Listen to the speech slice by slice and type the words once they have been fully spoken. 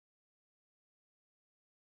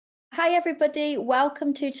Hi everybody,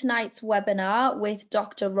 welcome to tonight's webinar with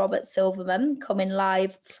Dr. Robert Silverman, coming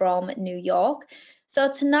live from New York.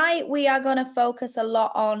 So tonight we are going to focus a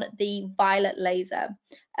lot on the violet laser.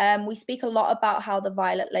 We speak a lot about how the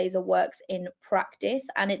violet laser works in practice,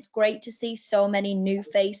 and it's great to see so many new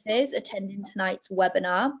faces attending tonight's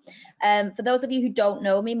webinar. For those of you who don't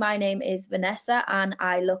know me, my name is Vanessa and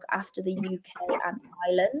I look after the UK and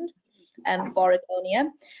Ireland for Erchonia.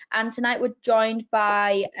 And tonight we're joined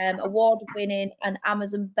by award-winning and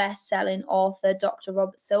Amazon best-selling author, Dr.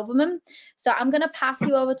 Robert Silverman. So I'm going to pass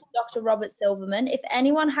you over to Dr. Robert Silverman. If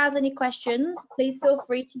anyone has any questions, please feel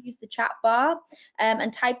free to use the chat bar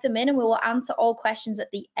and type them in, and we will answer all questions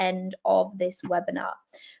at the end of this webinar.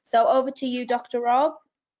 So over to you, Dr. Rob.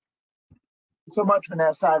 So much,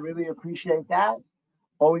 Vanessa. I really appreciate that.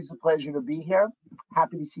 Always a pleasure to be here.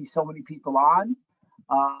 Happy to see so many people on.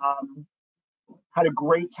 Had a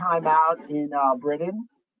great time out in Britain,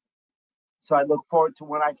 so I look forward to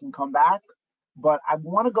when I can come back. But I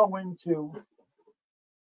want to go into.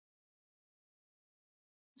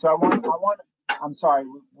 I'm sorry,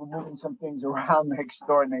 we're moving some things around next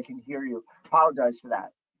door, and they can hear you. Apologize for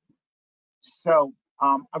that. So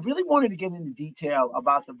I really wanted to get into detail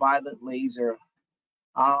about the violet laser.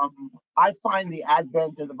 I find the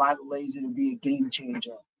advent of the violet laser to be a game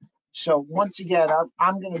changer. So once again,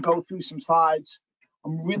 I'm going to go through some slides.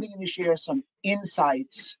 I'm really going to share some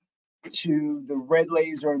insights to the red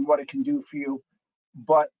laser and what it can do for you.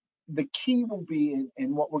 But the key will be,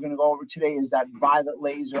 and what we're going to go over today, is that violet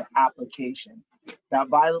laser application. That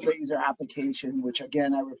violet laser application, which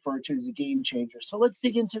again I refer to as a game changer. So let's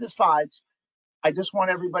dig into the slides. I just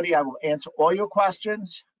want everybody, I will answer all your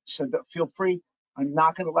questions, so feel free. I'm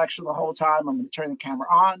not going to lecture the whole time. I'm going to turn the camera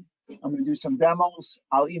on. I'm going to do some demos.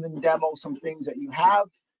 I'll even demo some things that you have.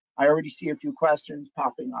 I already see a few questions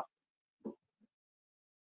popping up.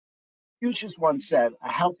 Confucius once said, a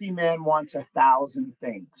healthy man wants 1,000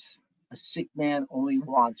 things. A sick man only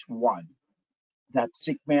wants one. That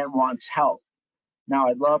sick man wants health. Now,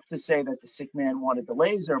 I'd love to say that the sick man wanted the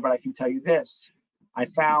laser, but I can tell you this. I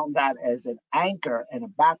found that as an anchor and a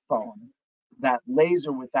backbone, that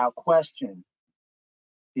laser without question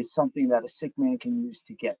is something that a sick man can use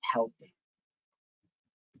to get healthy.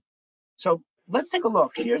 So let's take a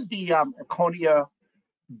look. Here's the Erchonia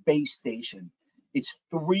base station. It's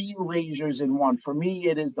 3 lasers in one. For me,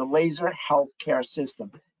 it is the laser healthcare system.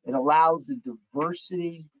 It allows the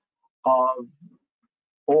diversity of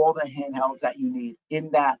all the handhelds that you need.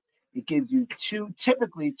 In that, it gives you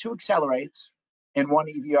typically two accelerates and 1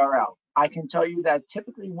 EVRL. I can tell you that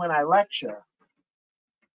typically when I lecture,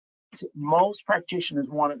 most practitioners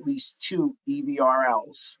want at least 2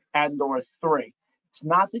 EVRLs and/or 3. It's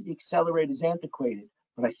not that the accelerator is antiquated,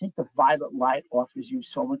 but I think the violet light offers you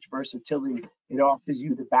so much versatility. It offers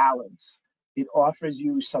you the balance. It offers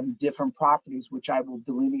you some different properties, which I will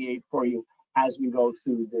delineate for you as we go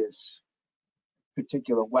through this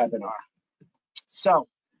particular webinar. So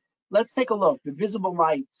let's take a look. The visible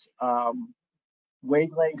lights,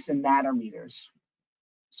 wavelengths and nanometers.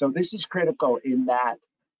 So this is critical in that,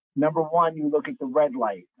 number one, you look at the red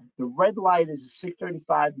light. The red light is a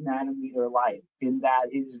 635 nanometer light, in that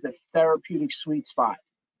it is the therapeutic sweet spot.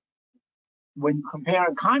 When you compare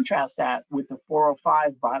and contrast that with the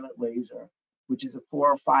 405 violet laser, which is a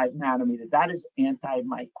 405 nanometer, that is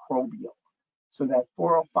antimicrobial. So that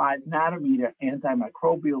 405 nanometer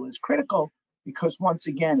antimicrobial is critical because, once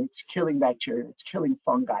again, it's killing bacteria, it's killing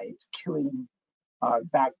fungi, it's killing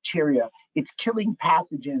bacteria, it's killing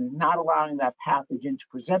pathogen and not allowing that pathogen to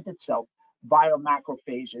present itself via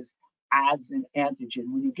macrophages as an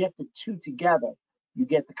antigen. When you get the two together, you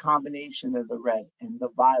get the combination of the red and the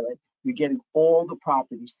violet. You're getting all the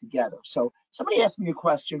properties together. So somebody asked me a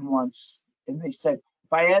question once, and they said,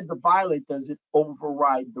 if I add the violet, does it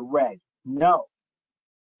override the red? No,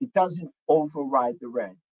 it doesn't override the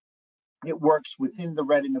red. It works within the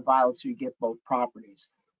red and the violet, so you get both properties.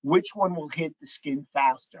 Which one will hit the skin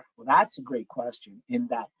faster? Well, that's a great question, in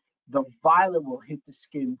that the violet will hit the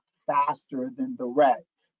skin faster than the red.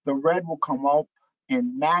 The red will come up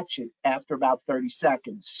and match it after about 30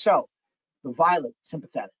 seconds. So the violet,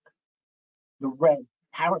 sympathetic. The red,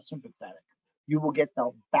 parasympathetic. You will get the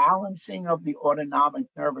balancing of the autonomic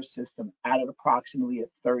nervous system at approximately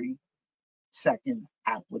a 30-second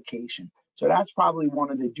application. So that's probably one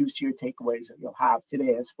of the juicier takeaways that you'll have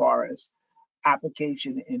today as far as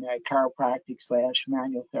application in a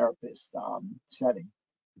chiropractic/manual therapist setting.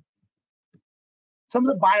 Some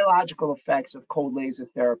of the biological effects of cold laser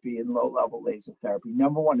therapy and low-level laser therapy.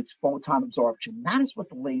 Number one, it's photon absorption. That is what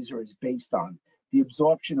the laser is based on. The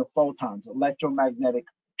absorption of photons, electromagnetic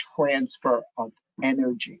transfer of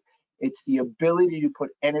energy. It's the ability to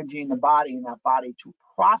put energy in the body and that body to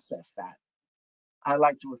process that. I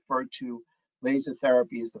like to refer to laser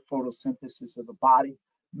therapy as the photosynthesis of the body.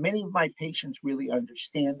 Many of my patients really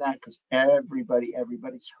understand that because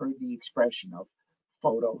everybody's heard the expression of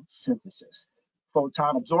photosynthesis.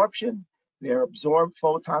 Photon absorption, they're absorbed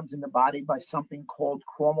photons in the body by something called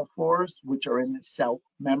chromophores, which are in the cell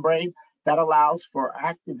membrane. That allows for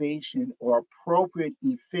activation or appropriate,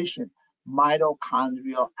 efficient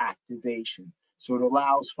mitochondrial activation. So it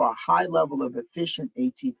allows for a high level of efficient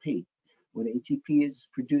ATP. When ATP is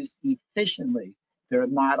produced efficiently, there are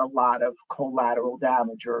not a lot of collateral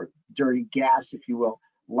damage or dirty gas, if you will,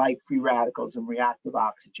 like free radicals and reactive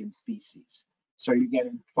oxygen species. So you're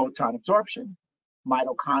getting photon absorption,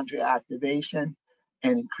 mitochondrial activation,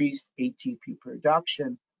 and increased ATP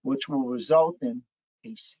production, which will result in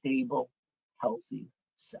a stable, healthy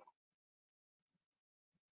cell.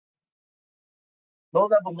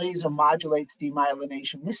 Low-level laser modulates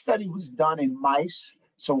demyelination. This study was done in mice,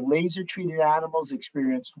 so laser-treated animals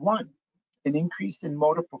experienced 1, an increase in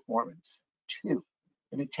motor performance, 2,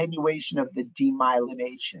 an attenuation of the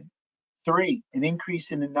demyelination, 3, an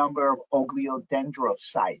increase in the number of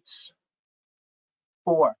oligodendrocytes,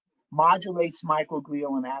 4, modulates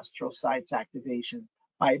microglial and astrocytes activation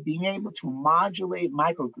by being able to modulate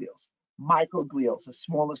microglials. Microglials, the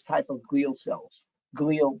smallest type of glial cells.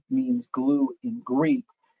 Glial means glue in Greek.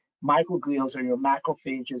 Microglials are your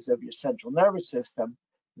macrophages of your central nervous system.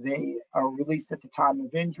 They are released at the time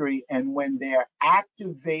of injury, and when they're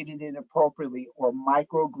activated inappropriately or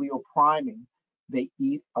microglial priming, they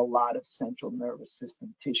eat a lot of central nervous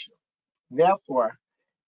system tissue. Therefore,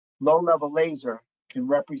 low-level laser can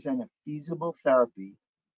represent a feasible therapy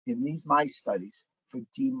in these mice studies for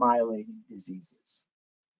demyelinating diseases.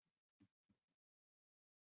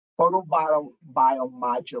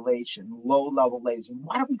 Photobiomodulation, low-level laser.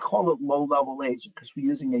 Why do we call it low-level laser? Because we're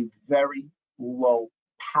using a very low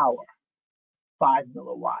power. 5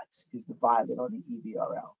 milliwatts is the violet on the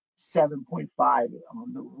EVRL, 7.5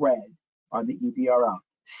 on the red on the EVRL,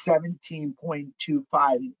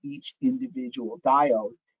 17.25 in each individual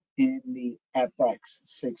diode in the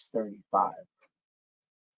FX635.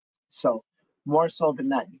 So more so than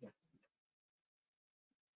that,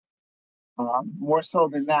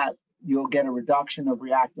 you'll get a reduction of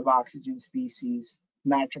reactive oxygen species,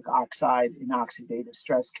 nitric oxide in oxidative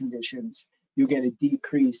stress conditions. You'll get a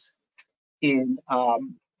decrease in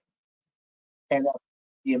NFP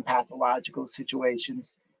in pathological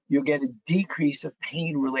situations. You'll get a decrease of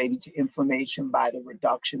pain related to inflammation by the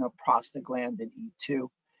reduction of prostaglandin E2.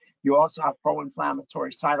 You also have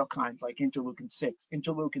pro-inflammatory cytokines like interleukin 6.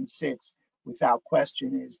 Interleukin 6, without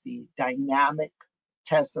question, is the dynamic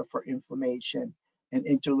tester for inflammation, and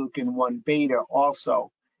interleukin 1 beta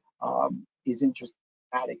also is interesting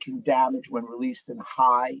that it can damage when released in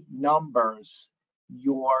high numbers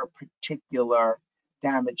your particular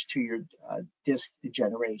damage to your disc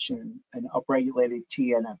degeneration and upregulated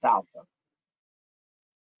TNF alpha.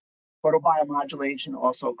 Photobiomodulation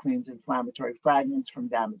also cleans inflammatory fragments from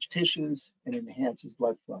damaged tissues and enhances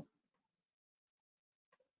blood flow.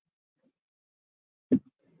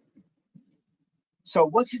 So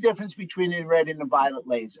what's the difference between the red and the violet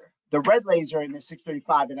laser? The red laser in the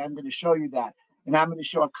 635, and I'm going to show you that, and I'm going to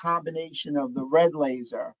show a combination of the red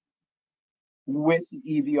laser with the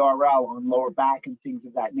EVRL on lower back and things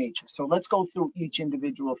of that nature. So let's go through each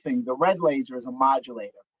individual thing. The red laser is a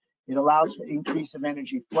modulator. It allows for increase of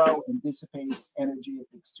energy flow and dissipates energy if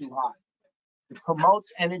it's too high. It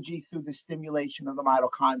promotes energy through the stimulation of the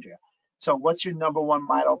mitochondria. So what's your number one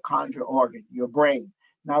mitochondrial organ? Your brain.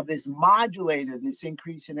 Now this modulator, this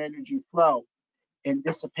increase in energy flow and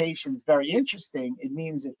dissipation is very interesting. It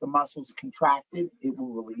means if the muscle's contracted, it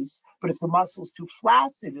will release. But if the muscle's too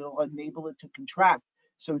flaccid, it'll enable it to contract.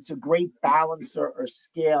 So it's a great balancer or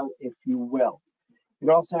scale, if you will. It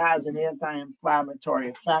also has an anti-inflammatory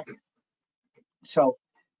effect. So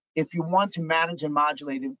if you want to manage and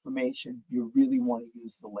modulate inflammation, you really want to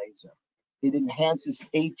use the laser. It enhances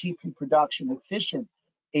ATP production, efficient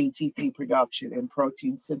ATP production and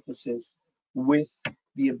protein synthesis with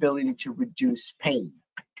the ability to reduce pain,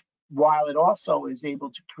 while it also is able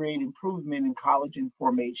to create improvement in collagen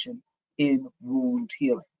formation in wound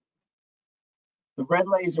healing. The red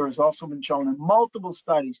laser has also been shown in multiple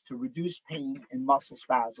studies to reduce pain and muscle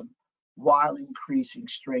spasm while increasing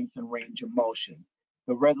strength and range of motion.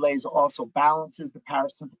 The red laser also balances the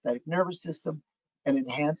parasympathetic nervous system and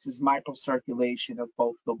enhances microcirculation of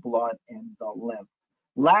both the blood and the lymph.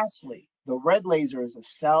 Lastly, the red laser is a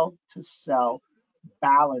cell-to-cell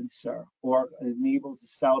balancer, or enables the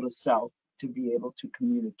cell-to-cell to be able to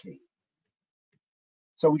communicate.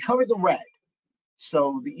 So we covered the red.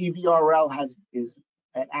 So the EVRL is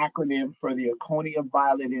an acronym for the Erchonia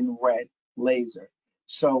violet and red laser.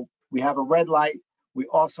 So we have a red light. We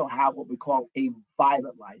also have what we call a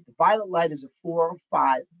violet light. The violet light is a 4 or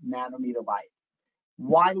 5 nanometer light.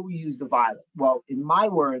 Why do we use the violet? Well, in my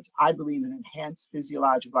words, I believe in enhanced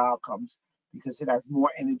physiological outcomes because it has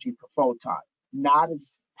more energy per photon, not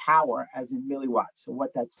as power as in milliwatts. So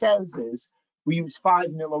what that says is we use 5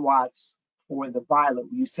 milliwatts for the violet.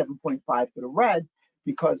 We use 7.5 for the red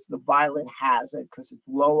because the violet has it, because it's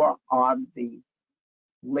lower on the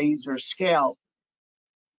laser scale,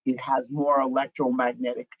 it has more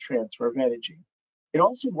electromagnetic transfer of energy. It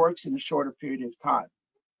also works in a shorter period of time.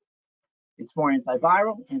 It's more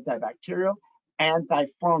antiviral, antibacterial,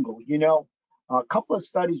 antifungal. You know, a couple of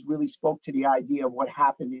studies really spoke to the idea of what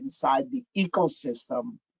happened inside the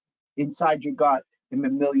ecosystem, inside your gut in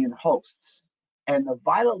mammalian hosts. And the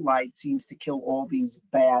violet light seems to kill all these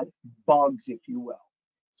bad bugs, if you will.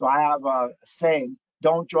 So I have a saying,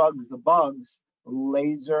 don't drug the bugs,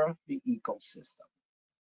 laser the ecosystem.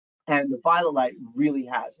 And the violet light really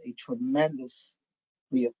has a tremendously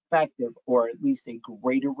effective, or at least a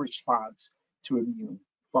greater response to immune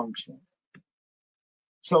function.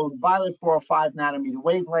 So the violet 4 or 5 nanometer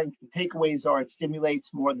wavelength, the takeaways are it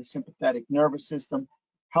stimulates more the sympathetic nervous system,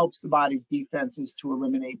 helps the body's defenses to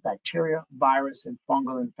eliminate bacteria, virus, and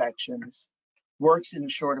fungal infections, works in a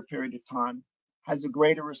shorter period of time, has a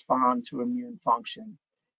greater response to immune function.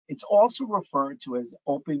 It's also referred to as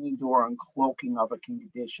opening door and cloaking of a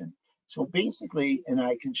condition. So basically, and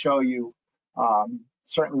I can show you,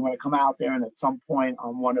 certainly when I come out there and at some point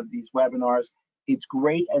on one of these webinars, it's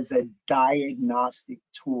great as a diagnostic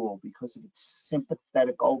tool because of its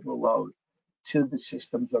sympathetic overload to the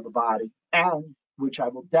systems of the body, and which I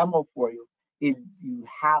will demo for you, if you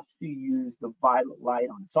have to use the violet light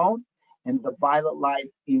on its own and the violet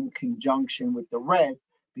light in conjunction with the red,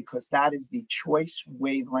 because that is the choice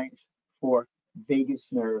wavelength for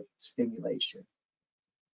vagus nerve stimulation.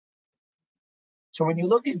 So when you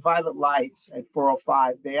look at violet lights at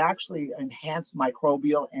 405, they actually enhance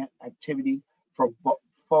microbial activity for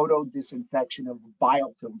photo disinfection of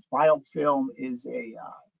biofilms. Biofilm is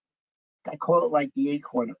I call it like the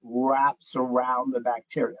acorn, it wraps around the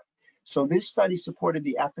bacteria. So this study supported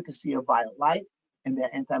the efficacy of violet light and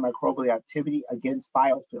their antimicrobial activity against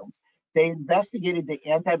biofilms. They investigated the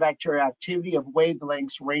antibacterial activity of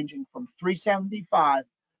wavelengths ranging from 375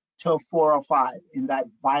 to 405 in that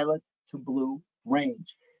violet to blue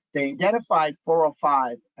range. They identified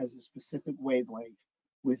 405 as a specific wavelength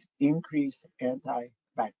with increased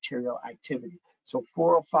antibacterial activity. So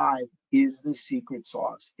 405 is the secret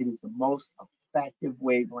sauce. It is the most effective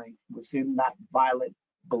wavelength within that violet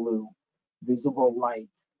blue visible light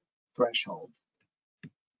threshold.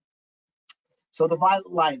 So the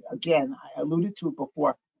violet light, again, I alluded to it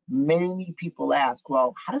before. Many people ask,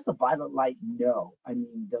 well, how does the violet light know? I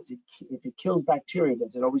mean, if it kills bacteria,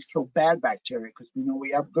 does it always kill bad bacteria? Because we know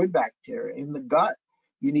we have good bacteria in the gut.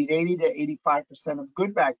 You need 80 to 85% of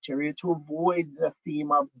good bacteria to avoid the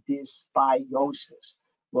theme of dysbiosis.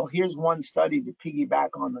 Well, here's one study to piggyback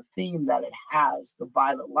on the theme that it has the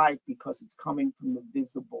violet light because it's coming from the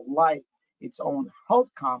visible light, its own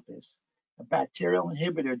health compass. A bacterial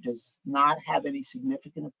inhibitor does not have any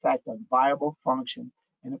significant effect on viable function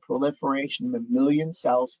and the proliferation of mammalian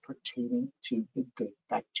cells pertaining to the good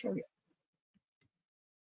bacteria.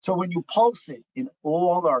 So when you pulse it in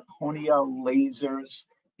all Erchonia lasers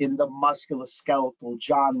in the musculoskeletal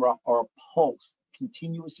genre or pulse,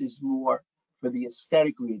 continuous is more for the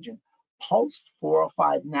aesthetic region. Pulsed 4 or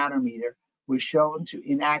 5 nanometer was shown to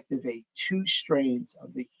inactivate 2 strains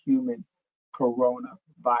of the human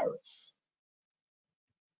coronavirus.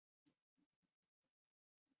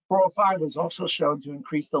 405 was also shown to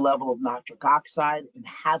increase the level of nitric oxide and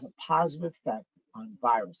has a positive effect on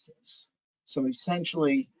viruses. So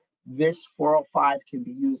essentially, this 405 can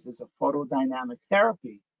be used as a photodynamic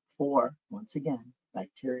therapy for, once again,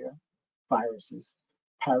 bacteria, viruses,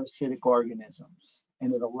 parasitic organisms.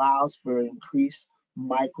 And it allows for increased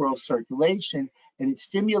microcirculation, and it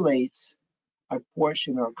stimulates a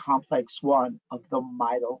portion or complex 1 of the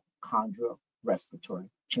mitochondrial respiratory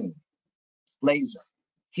chain. Laser,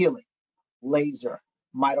 healing, laser,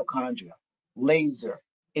 mitochondria, laser,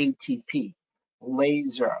 ATP,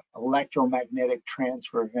 laser, electromagnetic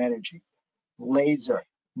transfer of energy, laser,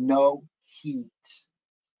 no heat,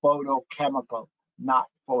 photochemical, not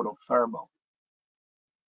photothermal.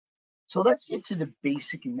 So let's get to the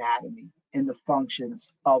basic anatomy and the functions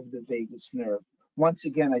of the vagus nerve. Once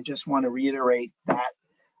again, I just want to reiterate that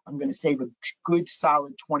I'm going to save a good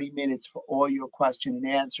solid 20 minutes for all your question and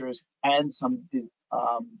answers and some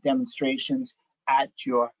demonstrations at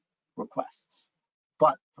your requests.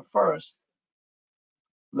 But first,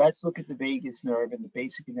 let's look at the vagus nerve and the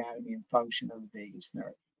basic anatomy and function of the vagus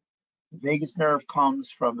nerve. The vagus nerve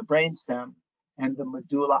comes from the brainstem and the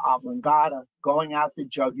medulla oblongata, going out the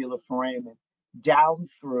jugular foramen down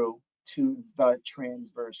through to the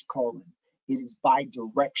transverse colon. It is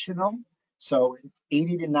bidirectional, so it's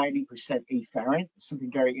 80 to 90% afferent.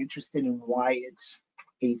 Something very interesting in why it's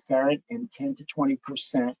afferent, and 10 to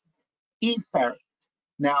 20% efferent.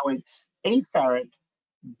 Now it's afferent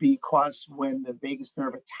because when the vagus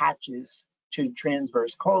nerve attaches to the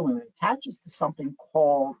transverse colon, it attaches to something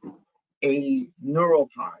called a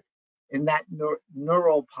neuropod. And that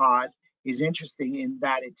neuropod is interesting in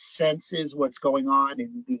that it senses what's going on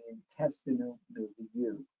in the intestinal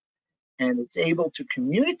milieu. And it's able to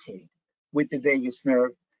communicate with the vagus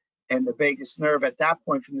nerve. And the vagus nerve at that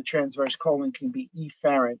point from the transverse colon can be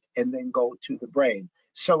efferent and then go to the brain.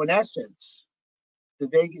 So in essence, the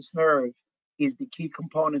vagus nerve is the key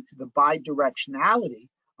component to the bidirectionality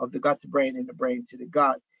of the gut to brain and the brain to the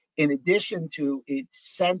gut, in addition to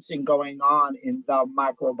its sensing going on in the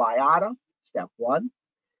microbiota, step 1,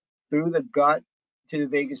 through the gut to the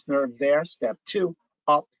vagus nerve there, step 2,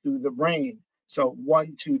 up through the brain. So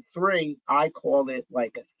 1, 2, 3, I call it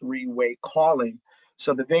like a 3-way calling.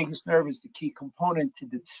 So the vagus nerve is the key component to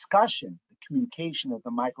the discussion, the communication of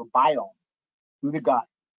the microbiome through the gut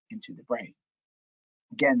into the brain.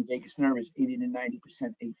 Again, the vagus nerve is 80 to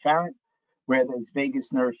 90% afferent, where those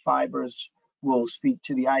vagus nerve fibers will speak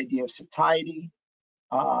to the idea of satiety,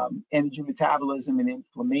 energy metabolism, and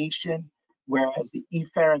inflammation, whereas the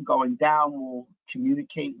efferent going down will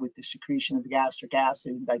communicate with the secretion of the gastric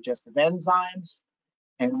acid and digestive enzymes.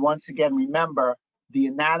 And once again, remember, the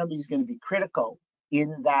anatomy is going to be critical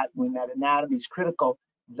in that when that anatomy is critical,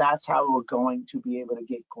 that's how we're going to be able to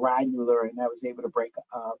get granular, and I was able to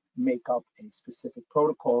make up a specific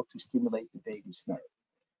protocol to stimulate the vagus nerve.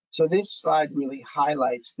 So this slide really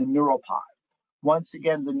highlights the neuropod. Once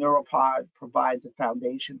again, the neuropod provides a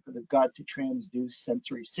foundation for the gut to transduce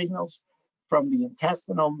sensory signals from the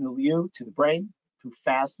intestinal milieu to the brain through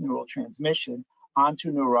fast neural transmission onto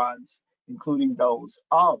neurons, including those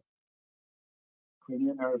of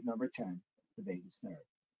cranial nerve number 10, the vagus nerve.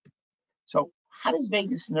 So how does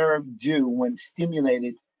vagus nerve do when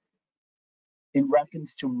stimulated in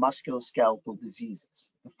reference to musculoskeletal diseases?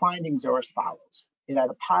 The findings are as follows. It had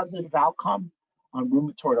a positive outcome on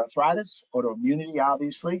rheumatoid arthritis, autoimmunity,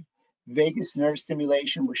 obviously. Vagus nerve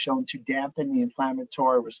stimulation was shown to dampen the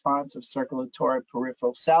inflammatory response of circulatory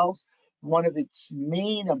peripheral cells. One of its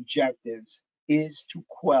main objectives is to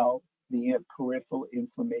quell the peripheral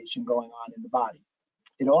inflammation going on in the body.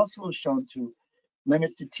 It also is shown to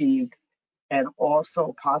limit fatigue and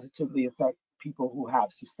also positively affect people who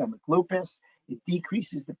have systemic lupus. It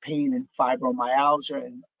decreases the pain in fibromyalgia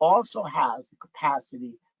and also has the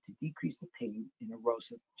capacity to decrease the pain in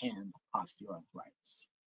erosive hand osteoarthritis.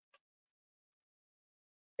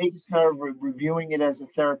 Vagus nerve, reviewing it as a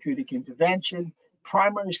therapeutic intervention,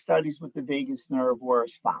 primary studies with the vagus nerve were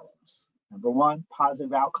as follows. Number 1,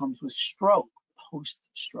 positive outcomes with stroke,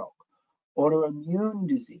 post-stroke, autoimmune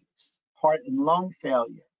disease, heart and lung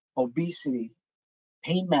failure, obesity,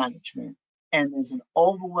 pain management, and there's an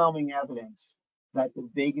overwhelming evidence that the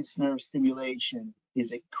vagus nerve stimulation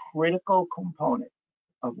is a critical component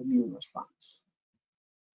of immune response.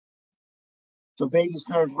 So vagus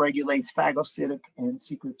nerve regulates phagocytic and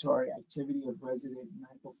secretory activity of resident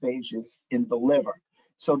macrophages in the liver.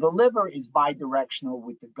 So the liver is bidirectional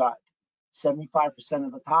with the gut. 75%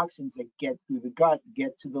 of the toxins that get through the gut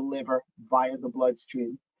get to the liver via the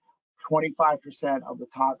bloodstream. 25% of the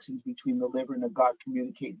toxins between the liver and the gut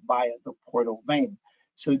communicate via the portal vein.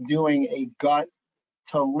 So doing a gut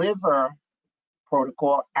to liver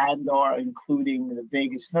protocol and or including the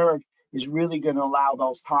vagus nerve is really going to allow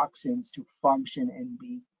those toxins to function and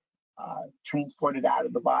be transported out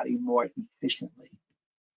of the body more efficiently.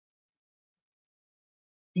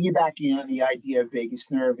 Piggybacking on the idea of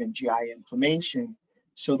vagus nerve and GI inflammation,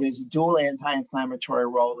 so there's a dual anti-inflammatory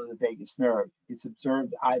role of the vagus nerve. It's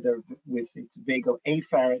observed either with its vagal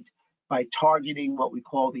afferent by targeting what we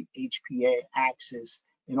call the HPA axis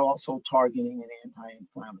and also targeting an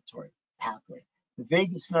anti-inflammatory pathway. The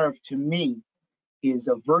vagus nerve, to me, is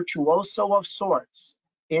a virtuoso of sorts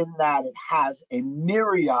in that it has a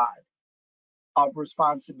myriad of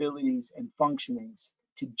responsibilities and functionings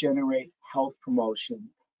to generate health promotion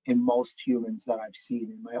in most humans that I've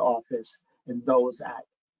seen in my office and those at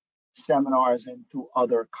seminars and through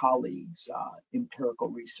other colleagues' empirical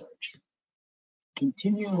research.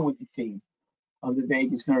 Continuing with the theme of the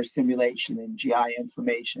vagus nerve stimulation and GI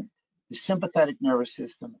inflammation, the sympathetic nervous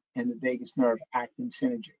system and the vagus nerve act in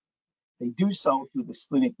synergy. They do so through the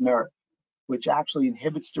splenic nerve, which actually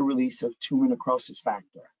inhibits the release of tumor necrosis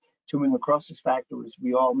factor. Tumor necrosis factor, as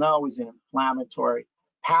we all know, is an inflammatory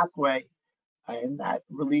pathway, and that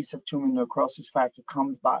release of tumor necrosis factor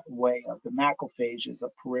comes by way of the macrophages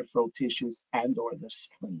of peripheral tissues and or the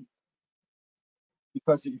spleen.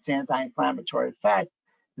 Because of its anti-inflammatory effect,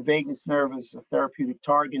 the vagus nerve is a therapeutic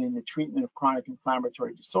target in the treatment of chronic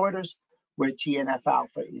inflammatory disorders, where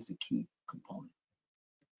TNF-alpha is a key component.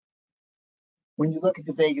 When you look at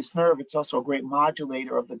the vagus nerve, it's also a great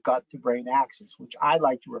modulator of the gut-to-brain axis, which I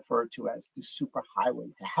like to refer to as the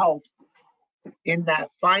superhighway to health. In that,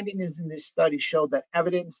 findings in this study show that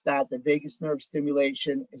evidence that the vagus nerve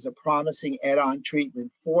stimulation is a promising add-on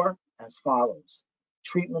treatment for as follows: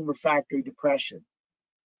 treatment refractory depression,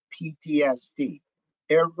 PTSD,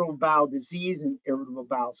 irritable bowel disease, and irritable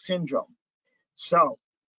bowel syndrome. So,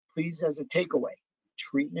 please, as a takeaway,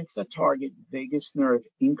 treatments that target vagus nerve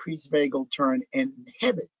increase vagal turn and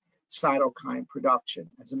inhibit cytokine production.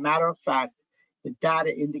 As a matter of fact, the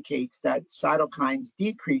data indicates that cytokines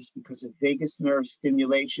decrease because of vagus nerve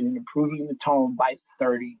stimulation and improving the tone by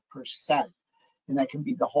 30%. And that can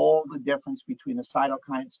be the difference between a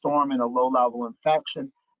cytokine storm and a low-level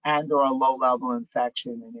infection, and or a low-level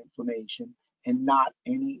infection and inflammation, and not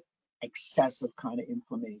any excessive kind of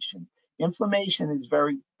inflammation. Inflammation is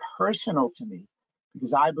very personal to me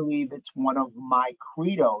because I believe it's one of my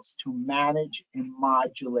credos to manage and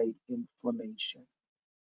modulate inflammation.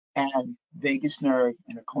 And vagus nerve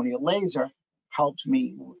and Erchonia laser helps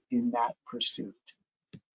me in that pursuit.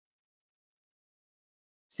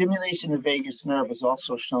 Stimulation of vagus nerve is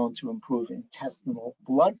also shown to improve intestinal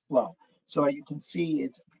blood flow. So you can see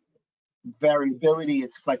its variability,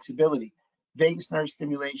 its flexibility. Vagus nerve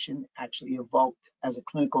stimulation actually evoked as a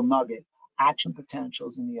clinical nugget action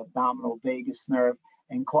potentials in the abdominal vagus nerve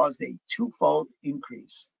and caused a twofold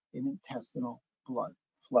increase in intestinal blood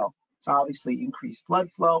flow. So obviously increased blood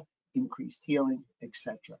flow, increased healing,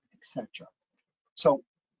 etc., etc. So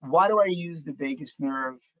why do I use the vagus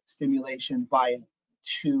nerve stimulation via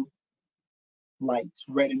two lights,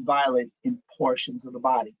 red and violet, in portions of the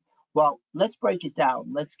body? Well, let's break it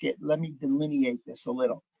down. Let me delineate this a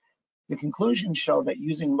little. The conclusions show that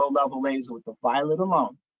using low-level laser with the violet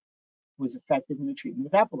alone was effective in the treatment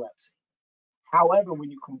of epilepsy. However, when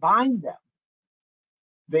you combine them,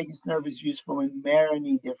 vagus nerve is useful in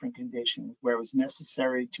many different conditions where it was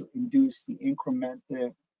necessary to induce the increments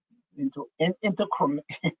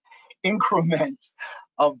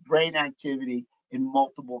of brain activity in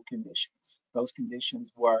multiple conditions. Those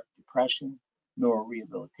conditions were depression,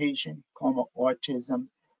 neurorehabilitation, coma, autism,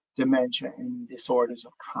 dementia, and disorders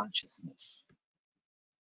of consciousness.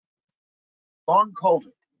 Long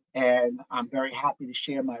COVID, and I'm very happy to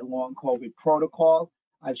share my long COVID protocol.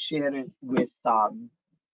 I've shared it with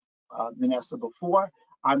Vanessa before.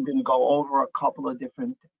 I'm going to go over a couple of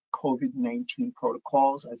different COVID-19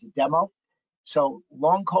 protocols as a demo. So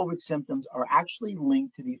long COVID symptoms are actually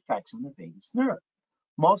linked to the effects on the vagus nerve.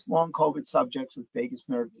 Most long COVID subjects with vagus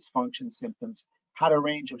nerve dysfunction symptoms had a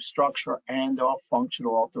range of structure and/or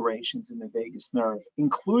functional alterations in the vagus nerve,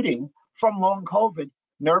 including from long COVID,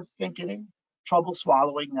 nerve thickening, trouble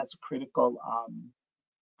swallowing, that's a critical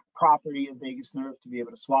property of vagus nerve to be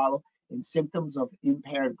able to swallow, and symptoms of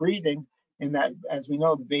impaired breathing. And that, as we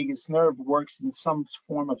know, the vagus nerve works in some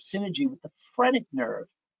form of synergy with the phrenic nerve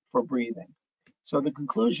for breathing. So the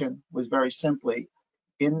conclusion was very simply,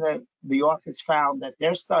 the authors found that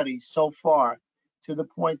their studies so far, to the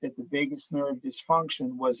point that the vagus nerve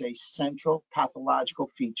dysfunction was a central pathological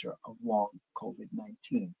feature of long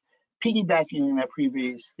COVID-19. Piggybacking on that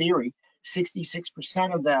previous theory,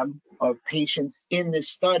 66% of patients in this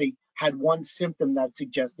study had one symptom that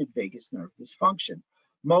suggested vagus nerve dysfunction.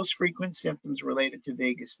 Most frequent symptoms related to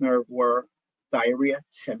vagus nerve were diarrhea,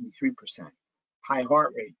 73%, high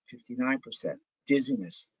heart rate, 59%,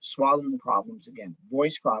 dizziness, swallowing problems again,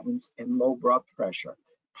 voice problems, and low blood pressure.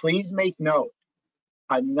 Please make note,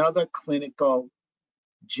 another clinical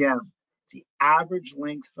gem, the average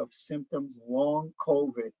length of symptoms long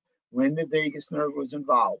COVID when the vagus nerve was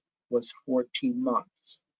involved was 14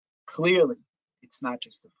 months. Clearly, it's not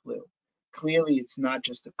just a flu. Clearly, it's not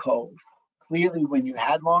just a cold. Clearly, when you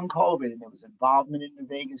had long COVID and there was involvement in the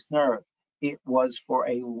vagus nerve, it was for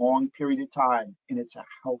a long period of time, and it's a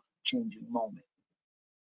health-changing moment.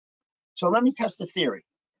 So let me test the theory.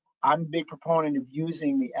 I'm a big proponent of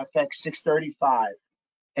using the FX635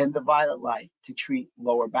 and the violet light to treat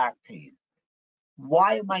lower back pain.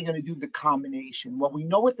 Why am I going to do the combination? Well, we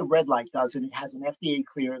know what the red light does, and it has an FDA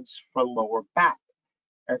clearance for lower back.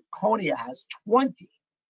 Erchonia has 20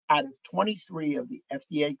 out of 23 of the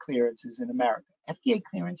FDA clearances in America. FDA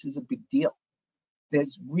clearance is a big deal.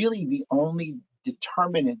 There's really the only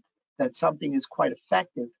determinant that something is quite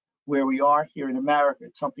effective where we are here in America.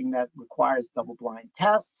 It's something that requires double-blind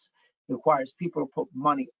tests, it requires people to put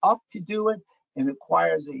money up to do it, and it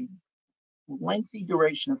requires a lengthy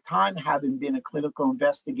duration of time, having been a clinical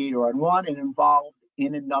investigator on one and involved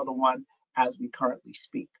in another one as we currently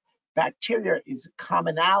speak. Bacteria is a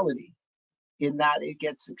commonality in that it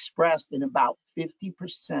gets expressed in about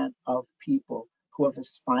 50% of people who have a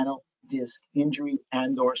spinal disc injury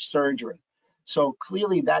and or surgery. So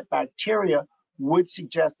clearly that bacteria would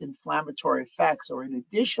suggest inflammatory effects or an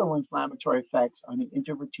additional inflammatory effects on the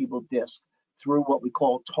intervertebral disc through what we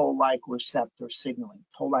call toll-like receptor signaling.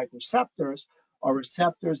 Toll-like receptors are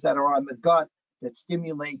receptors that are on the gut that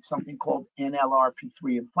stimulate something called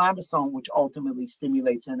NLRP3 inflammasome, which ultimately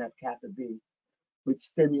stimulates NF-kappa B, which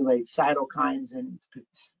stimulates cytokines and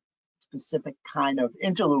specific kind of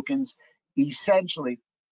interleukins, essentially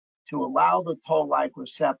to allow the toll-like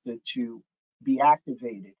receptor to be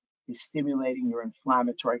activated is stimulating your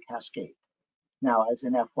inflammatory cascade. Now, as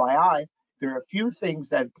an FYI, there are a few things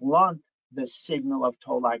that blunt the signal of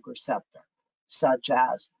toll-like receptor, such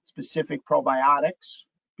as specific probiotics,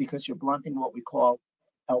 because you're blunting what we call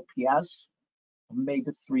LPS,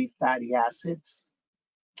 omega-3 fatty acids,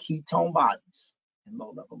 ketone bodies, and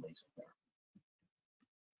low-level laser therapy.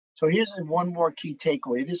 So here's one more key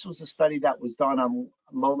takeaway. This was a study that was done on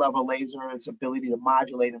low-level laser, its ability to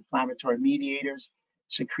modulate inflammatory mediators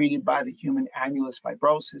secreted by the human annulus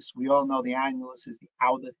fibrosus. We all know the annulus is the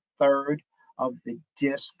outer third of the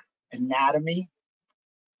disc anatomy,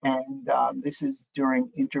 and this is during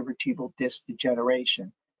intervertebral disc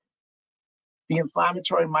degeneration. The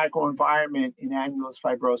inflammatory microenvironment in annulus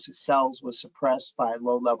fibrosis cells was suppressed by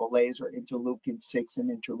low-level laser, interleukin 6 and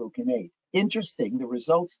interleukin 8. Interesting, the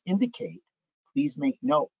results indicate, please make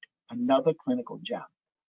note, another clinical gem,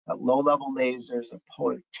 that low-level laser is a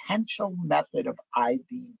potential method of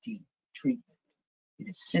IBD treatment. It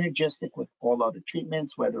is synergistic with all other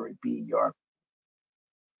treatments, whether it be your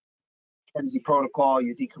Kenzie protocol,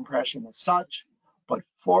 your decompression as such, but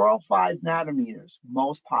 405 nanometers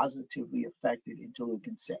most positively affected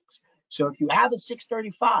interleukin 6. So if you have a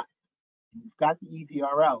 635 and you've got the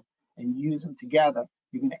EVRL and you use them together,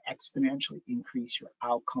 you're going to exponentially increase your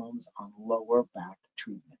outcomes on lower back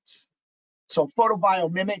treatments. So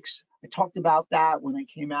photobiomimics, I talked about that when I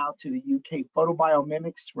came out to the UK.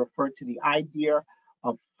 Photobiomimics refer to the idea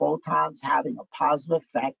of photons having a positive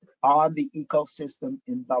effect on the ecosystem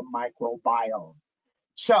in the microbiome.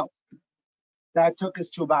 So that took us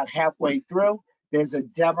to about halfway through. There's a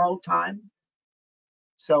demo time.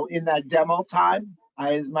 So in that demo time,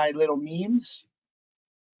 is my little memes.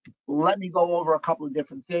 Let me go over a couple of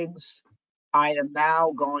different things. I am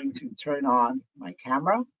now going to turn on my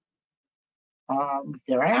camera.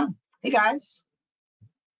 There I am. Hey guys.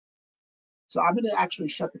 So I'm going to actually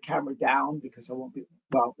shut the camera down because I won't be,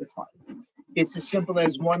 well, it's fine. It's as simple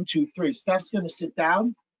as 1, 2, 3. Steph's going to sit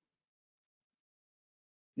down.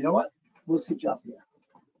 You know what? We'll sit you up here.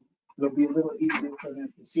 It'll be a little easier for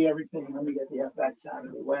them to see everything. Let me get the FX out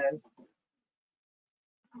of the way.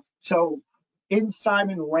 So in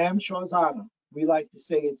Simon Ramshaw's honor, we like to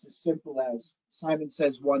say it's as simple as Simon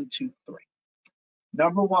says 1, 2, 3.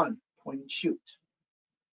 Number 1, point and shoot.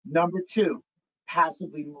 Number 2,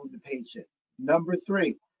 passively move the patient. Number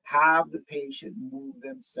 3, have the patient move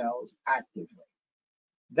themselves actively.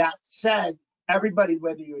 That said, everybody,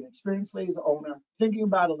 whether you're an experienced laser owner, thinking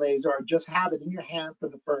about a laser, or just have it in your hand for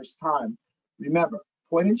the first time, remember,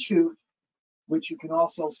 point and shoot, which you can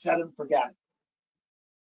also set and forget,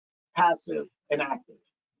 passive and active.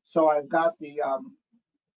 So I've got the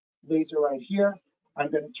laser right here.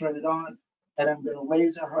 I'm going to turn it on, and I'm going to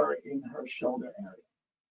laser her in her shoulder area.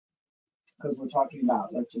 Because we're talking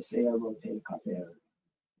about, let's just say I rotate cup area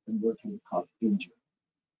and rotate cup injury.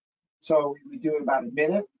 So we do it about a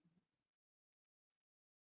minute.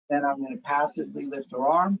 Then I'm going to passively lift her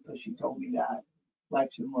arm because she told me that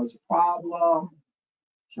flexion was a problem.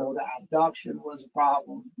 Shoulder abduction was a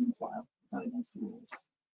problem. Meanwhile, not against the rules.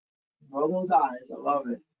 Roll those eyes. I love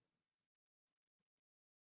it.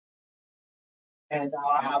 And now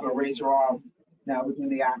I have a razor arm. Now we're doing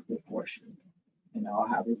the active portion. And now I'll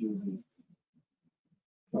have her do the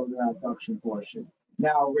shoulder abduction portion.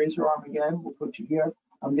 Now raise your arm again. We'll put you here.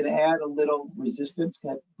 I'm going to add a little resistance.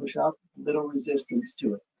 Can I push up? A little resistance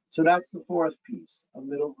to it. So that's the fourth piece, a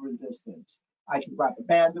little resistance. I can wrap a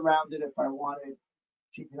band around it if I wanted.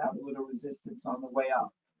 She can have a little resistance on the way up.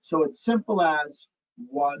 So it's simple as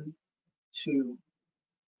 1, 2,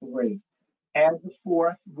 3. add the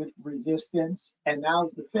fourth with resistance, and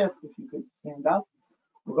now's the fifth. If you could stand up,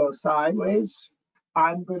 we'll go sideways.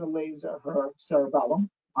 I'm going to laser her cerebellum.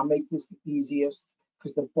 I'll make this the easiest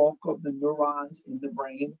because the bulk of the neurons in the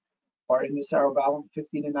brain are in the cerebellum,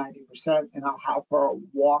 50 to 90%, and I'll have her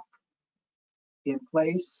walk in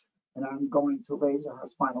place, and I'm going to laser her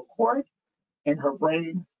spinal cord and her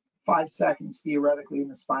brain, 5 seconds theoretically in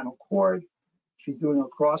the spinal cord. She's doing a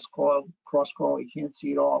cross crawl, you can't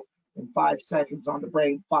see it all. In 5 seconds on the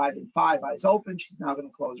brain, 5 and 5, eyes open. She's now going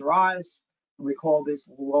to close her eyes. And we call this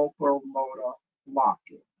locomotor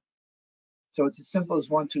lock-in. So it's as simple as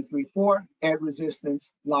 1, 2, 3, 4, add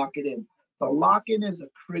resistance, lock it in. The lock-in is a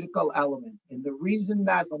critical element. And the reason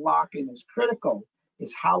that the lock-in is critical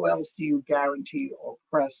is how else do you guarantee or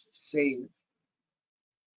press save?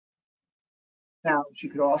 Now, she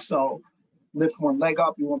could also lift one leg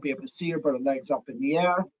up. You won't be able to see her, but her leg's up in the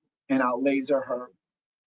air. And I'll laser her,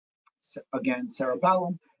 again,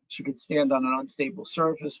 cerebellum. She could stand on an unstable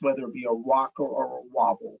surface, whether it be a rocker or a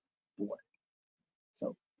wobble board.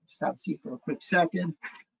 So just have a seat for a quick second.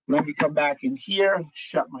 Let me come back in here,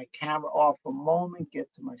 shut my camera off for a moment,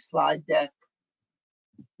 get to my slide deck.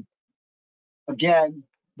 Again,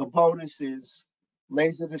 the bonus is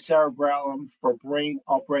laser the cerebellum for brain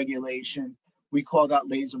upregulation. We call that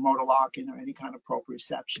laser motor lock-in or any kind of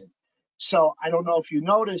proprioception. So I don't know if you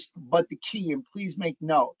noticed, but the key, and please make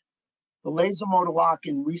note, the laser motor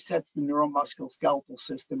lock-in resets the neuromusculoskeletal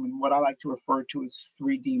system in what I like to refer to as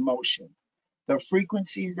 3D motion. The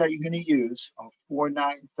frequencies that you're going to use are 4,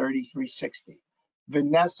 9, 30, 360.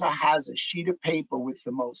 Vanessa has a sheet of paper with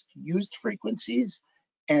the most used frequencies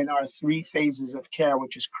and our 3 phases of care,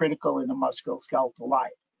 which is critical in the musculoskeletal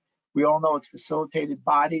life. We all know it's facilitated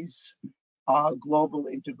bodies, global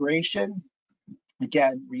integration.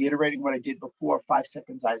 Again, reiterating what I did before, 5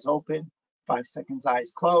 seconds, eyes open, 5 seconds,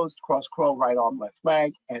 eyes closed, cross crawl, right arm, left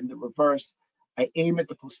leg, and the reverse. I aim at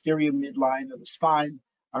the posterior midline of the spine.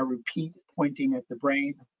 I repeat, pointing at the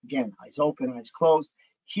brain. Again, eyes open, eyes closed.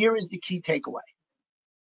 Here is the key takeaway.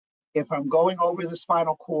 If I'm going over the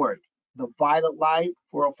spinal cord, the violet light,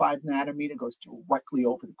 405 nanometer, goes directly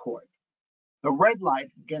over the cord. The red light,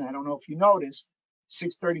 again, I don't know if you noticed,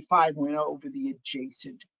 635 went over the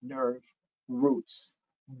adjacent nerve roots.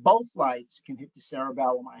 Both lights can hit the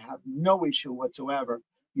cerebellum. I have no issue whatsoever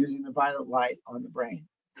using the violet light on the brain.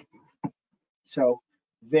 So,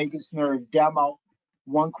 vagus nerve demo.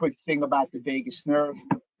 One quick thing about the vagus nerve.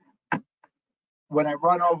 When I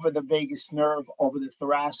run over the vagus nerve over the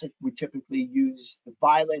thoracic, we typically use the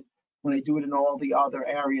violet. When I do it in all the other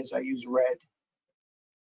areas, I use red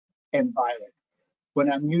and violet.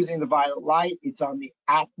 When I'm using the violet light, it's on the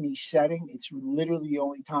acne setting. It's literally the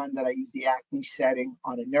only time that I use the acne setting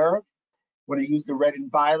on a nerve. When I use the red and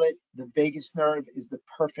violet, the vagus nerve is the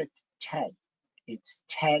perfect 10. It's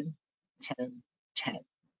 10, 10, 10.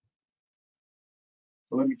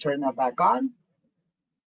 So let me turn that back on.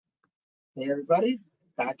 Hey, everybody,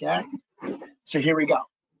 back at. So here we go.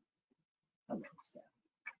 Have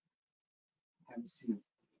a seat.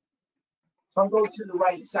 So I'll go to the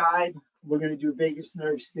right side. We're going to do vagus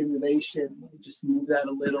nerve stimulation. Just move that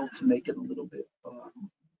a little to make it a little bit.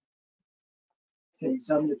 Okay,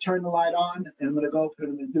 so I'm going to turn the light on, and I'm going to go for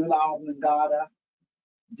the medulla oblongata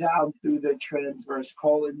down through the transverse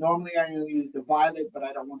colon. Normally, I only use the violet, but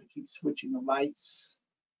I don't want to keep switching the lights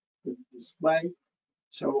for the display.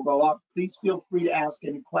 So we'll go up. Please feel free to ask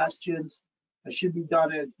any questions. I should be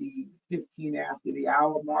done at the 15 after the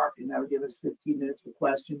hour mark, and that'll give us 15 minutes for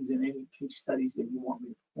questions and any case studies that you want me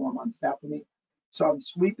to perform on Stephanie. So I'm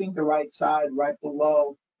sweeping the right side, right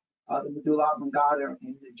below the medulla oblongata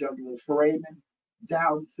and the jugular foramen,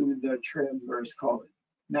 down through the transverse colon.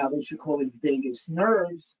 Now they should call it vagus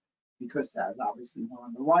nerves because that's obviously one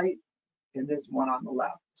on the right and there's one on the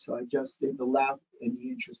left. So I just did the left in the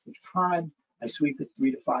interest of time. I sweep it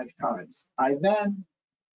 3 to 5 times. I then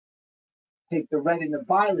take the red and the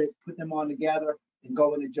violet, put them on together, and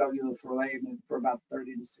go in the jugular foramen for about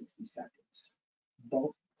 30 to 60 seconds,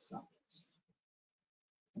 both sides.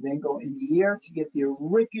 And then go in the ear to get the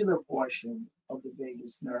auricular portion of the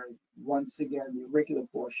vagus nerve. Once again, the auricular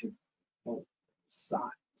portion, both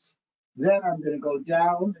sides. Then I'm going to go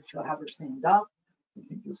down. She'll have her stand up. I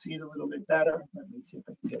think you'll see it a little bit better. Let me see if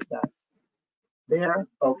I can get that there.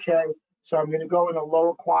 Okay. So I'm going to go in the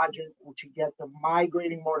lower quadrant, which you get the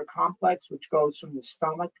migrating motor complex, which goes from the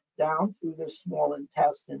stomach down through the small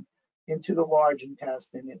intestine into the large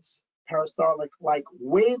intestine. It's peristaltic-like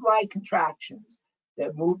wave-like contractions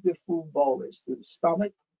that move the food bolus through the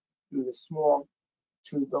stomach, through the small,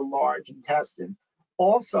 to the large intestine.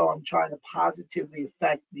 Also, I'm trying to positively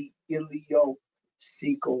affect the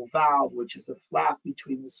cecal valve, which is a flap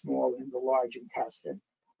between the small and the large intestine.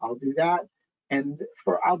 I'll do that, and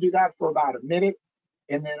I'll do that for about a minute,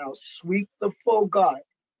 and then I'll sweep the full gut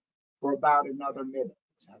for about another minute.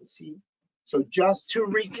 So just to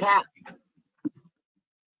recap,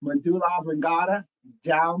 medulla oblongata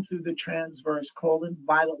down through the transverse colon,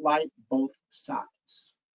 violet light both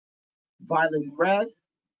sides. Violet and red,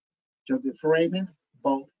 jugular foramen,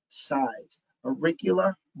 both sides.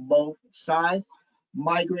 Auricular, both sides.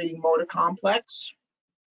 Migrating motor complex,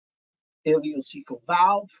 ileocecal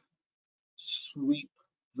valve, sweep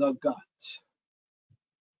the gut.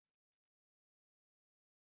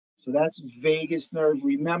 So that's vagus nerve.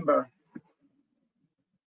 Remember,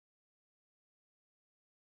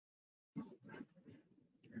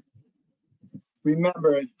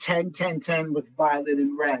 Remember 10, 10, 10 with violet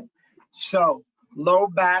and red. So low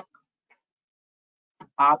back,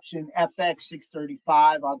 option FX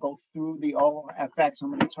 635. I'll go through the FX. I'm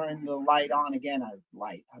going to turn the light on again.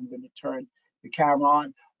 I'm going to turn the camera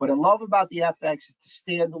on. What I love about the FX is it's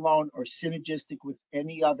standalone or synergistic with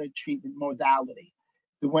any other treatment modality.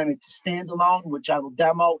 When it's a standalone, which I will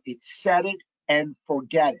demo, it's set it and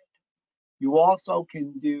forget it. You also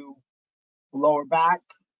can do lower back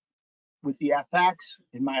with the FX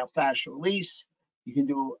in myofascial release. You can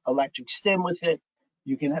do electric stim with it.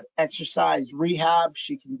 You can have exercise rehab.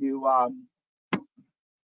 She can do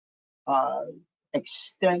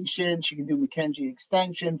extension. She can do McKenzie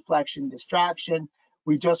extension, flexion, distraction.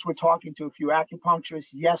 We just were talking to a few acupuncturists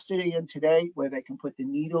yesterday and today where they can put the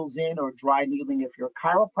needles in or dry needling if you're a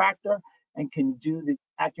chiropractor and can do the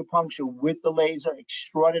acupuncture with the laser,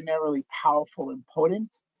 extraordinarily powerful and potent.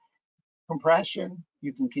 Compression,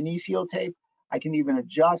 you can kinesiotape. I can even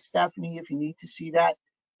adjust, Stephanie, if you need to see that.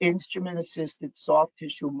 Instrument-assisted soft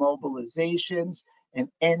tissue mobilizations and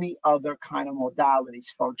any other kind of modalities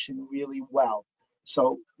function really well.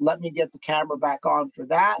 So let me get the camera back on for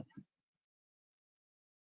that.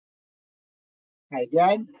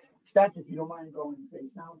 Again, Steph, if you don't mind going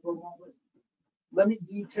face down for a moment. Let me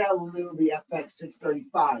detail a little the FX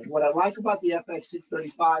 635. What I like about the FX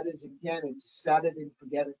 635 is, again, it's a set it and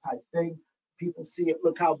forget it type thing. People see it,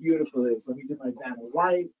 look how beautiful it is. Let me do my Vanna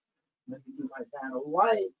White. Let me do my Vanna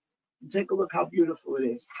White. And take a look how beautiful it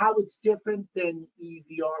is. How it's different than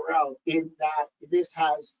EVRL in that this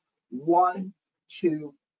has 1,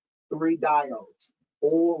 2, 3 diodes,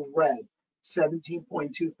 all red.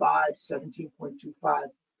 17.25, 17.25,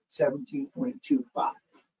 17.25.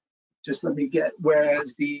 Just let me get,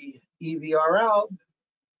 whereas the EVRL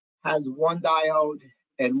has 1 diode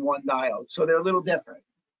and 1 diode. So they're a little different.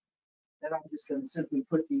 And I'm just going to simply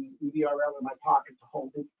put the EVRL in my pocket to hold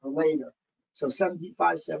it for later. So 17.5,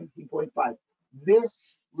 17.5.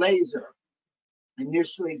 This laser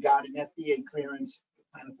initially got an FDA clearance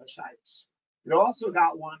for plantar fasciitis. It also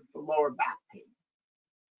got one for lower back pain.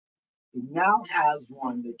 It now has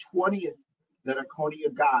one, the 20th that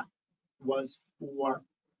Erchonia got was for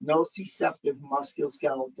nociceptive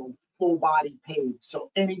musculoskeletal full body pain.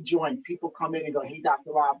 So any joint, people come in and go, hey,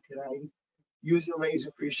 Dr. Rob, can I use your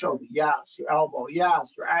laser for your shoulder? Yes. Your elbow?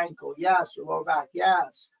 Yes. Your ankle? Yes. Your lower back?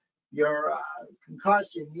 Yes. Your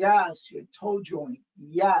concussion? Yes. Your toe joint?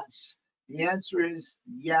 Yes. The answer is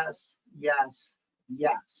yes, yes,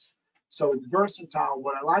 yes. So it's versatile.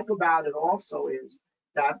 What I like about it also is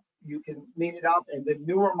that you can lean it up, and the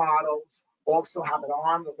newer models also have an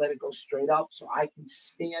arm that let it go straight up so I can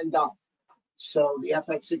stand up. So the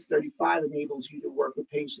FX635 enables you to work with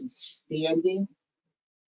patients standing,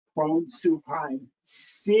 prone, supine,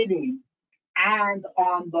 sitting, and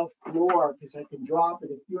on the floor, because I can drop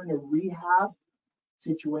it. If you're in a rehab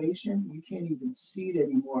situation, you can't even see it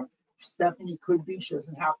anymore. Stephanie could be, she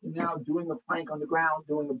doesn't have to now, doing a plank on the ground,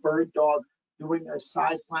 doing a bird dog, doing a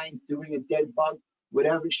side plank, doing a dead bug,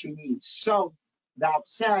 whatever she needs. So that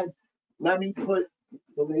said, let me put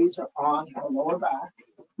the laser on her lower back.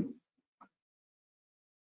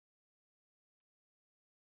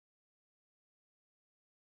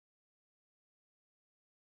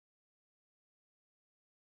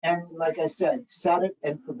 And like I said, set it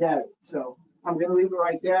and forget it. So I'm going to leave it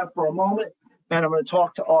right there for a moment, and I'm going to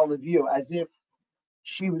talk to all of you as if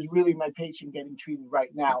she was really my patient getting treated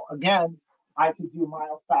right now. Again, I could do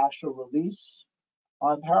myofascial release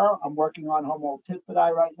on her. I'm working on her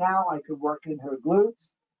multifidi right now. I could work in her glutes.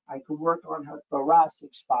 I could work on her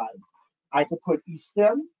thoracic spine. I could put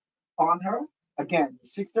E-stim on her. Again, the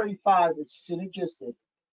 635 is synergistic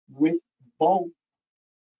with both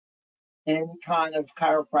any kind of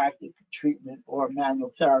chiropractic treatment or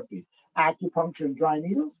manual therapy. Acupuncture and dry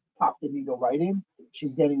needles, pop the needle right in.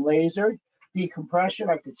 She's getting lasered. Decompression,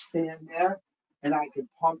 I could stand there and I could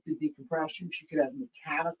pump the decompression. She could have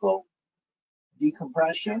mechanical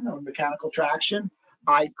decompression or mechanical traction.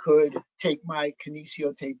 I could take my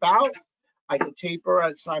kinesio tape out. I could tape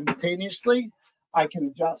her simultaneously. I can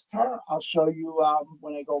adjust her. I'll show you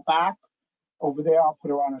when I go back over there. I'll put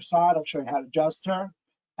her on her side. I'll show you how to adjust her.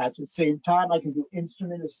 At the same time, I can do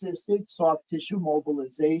instrument assisted, soft tissue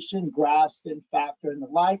mobilization, Graston factor, and the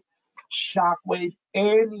like, shockwave,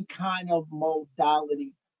 any kind of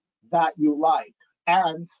modality that you like.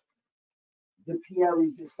 And the Pierre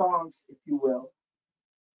resistance, if you will,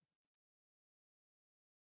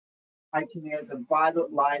 I can add the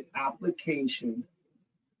violet light application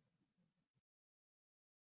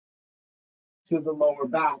to the lower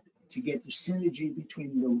back to get the synergy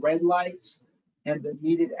between the red lights and the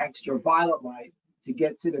needed extra violet light to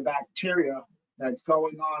get to the bacteria that's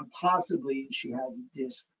going on. Possibly she has a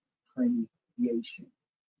disc herniation.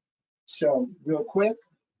 So real quick,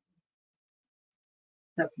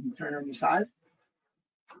 can you turn on your side?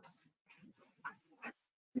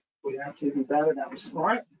 Would actually be better. That was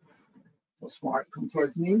smart. So smart, come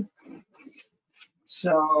towards me.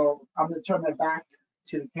 So I'm going to turn my back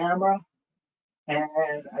to the camera,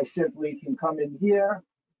 and I simply can come in here,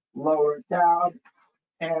 lower it down,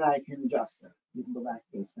 and I can adjust it. You can go back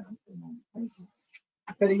face down for a moment. Thank you.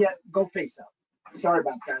 Better yet, go face up. Sorry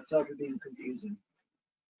about that. Sorry for being confusing.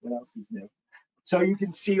 What else is new? So you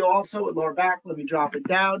can see also at lower back, let me drop it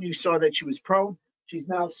down. You saw that she was prone. She's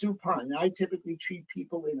now supine. Now, I typically treat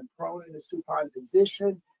people in a prone and a supine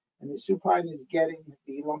position, and the supine is getting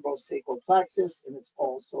the lumbosacral plexus, and it's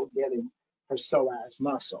also getting her psoas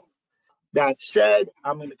muscle. That said,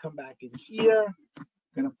 I'm going to come back in here. I'm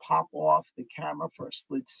going to pop off the camera for a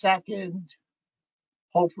split second.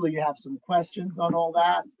 Hopefully you have some questions on all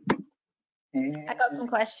that. And I got some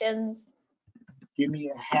questions. give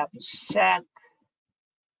me a half a sec.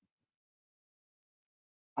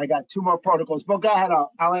 I got 2 more protocols, but go ahead.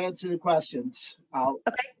 I'll answer the questions. I'll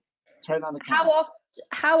turn on the camera.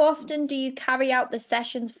 How often do you carry out the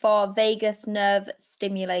sessions for vagus nerve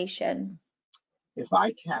stimulation? If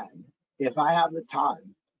I can, if I have the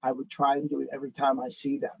time, I would try and do it every time I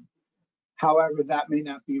see them. However, that may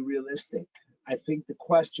not be realistic. I think the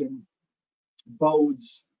question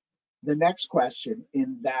bodes the next question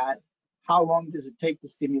in that, how long does it take to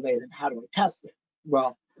stimulate and how do I test it?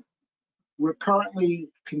 Well, we're currently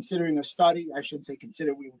considering a study. I shouldn't say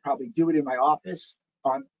consider, we would probably do it in my office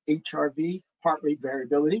on HRV, heart rate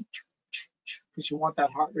variability, because you want that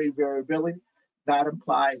heart rate variability. That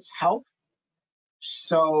implies health.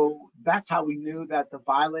 So that's how we knew that the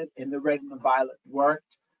violet and the red and the violet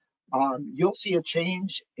worked. You'll see a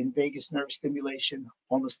change in vagus nerve stimulation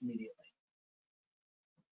almost immediately.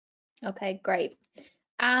 Okay, great.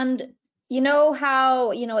 And you know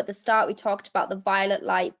how, at the start we talked about the violet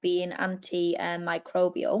light being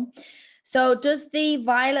antimicrobial. So does the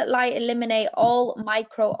violet light eliminate all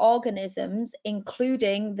microorganisms,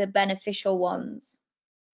 including the beneficial ones?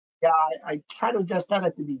 Yeah, I try to address that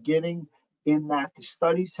at the beginning in that the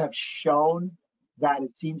studies have shown that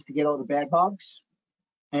it seems to get all the bad bugs.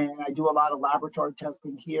 And I do a lot of laboratory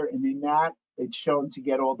testing here, and in that, it's shown to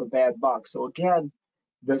get all the bad bugs. So again,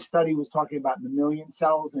 the study was talking about mammalian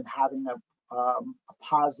cells and having a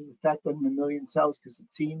positive effect on mammalian cells because it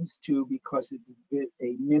seems to, because it's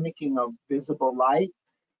a mimicking of visible light,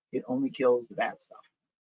 it only kills the bad stuff.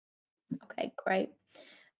 Okay, great.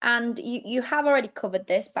 And you have already covered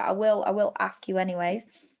this, but I will ask you anyways.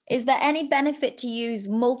 Is there any benefit to use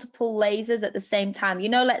multiple lasers at the same time?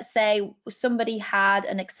 Let's say somebody had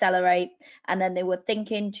an Accelerate and then they were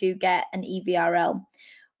thinking to get an EVRL.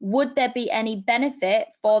 Would there be any benefit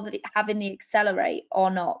for having the Accelerate or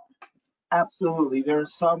not? Absolutely. There are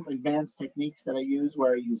some advanced techniques that I use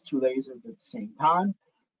where I use 2 lasers at the same time.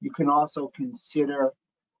 You can also consider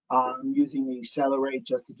using the Accelerate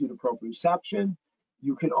just to do the proprioception.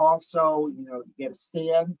 You can also, get a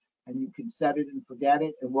stand and you can set it and forget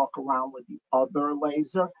it and walk around with the other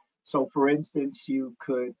laser. So for instance, you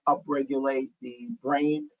could upregulate the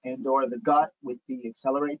brain and or the gut with the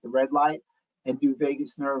Accelerate, the red light, and do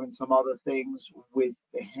vagus nerve and some other things with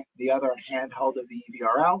the other handheld of the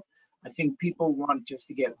EVRL. I think people want just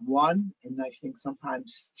to get 1, and I think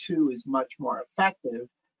sometimes 2 is much more effective.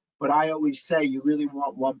 But I always say you really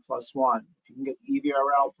want 1 + 1. If you can get the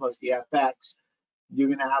EVRL plus the FX, you're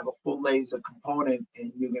going to have a full laser component,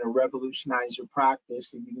 and you're going to revolutionize your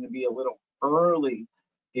practice, and you're going to be a little early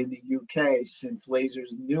in the UK since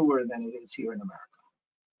laser's newer than it is here in America.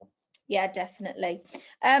 Yeah, definitely.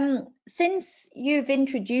 Since you've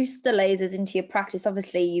introduced the lasers into your practice,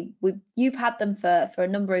 obviously you've had them for a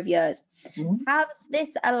number of years. Mhm. Has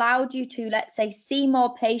this allowed you to, let's say, see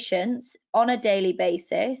more patients on a daily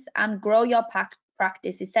basis and grow your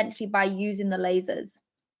practice essentially by using the lasers?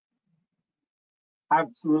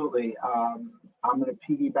 Absolutely. I'm going to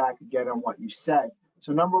piggyback again on what you said.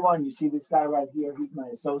 So number one, you see this guy right here, he's my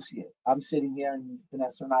associate. I'm sitting here and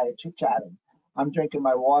Vanessa and I are chit-chatting. I'm drinking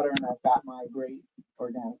my water and I've got my great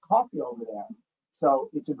organic coffee over there. So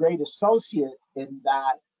it's a great associate in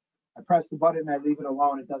that I press the button and I leave it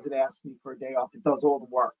alone. It doesn't ask me for a day off. It does all the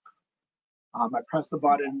work. I press the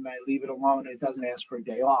button and I leave it alone and it doesn't ask for a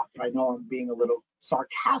day off. I know I'm being a little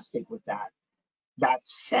sarcastic with that. That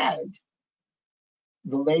said,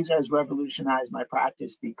 the laser has revolutionized my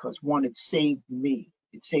practice because one, it saved me.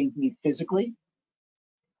 It saved me physically,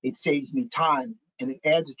 it saves me time, and it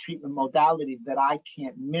adds a treatment modality that I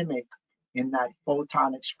can't mimic in that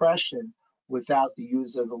photon expression without the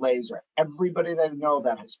use of the laser. Everybody that I know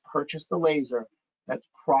that has purchased the laser, that's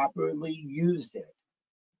properly used it,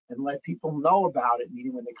 and let people know about it,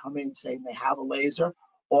 meaning when they come in saying they have a laser,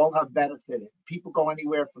 all have benefited. People go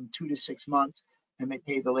anywhere from 2 to 6 months and they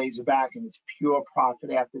pay the laser back and it's pure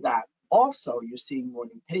profit after that. Also, you're seeing more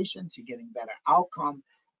new patients, you're getting better outcome.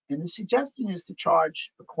 And the suggestion is to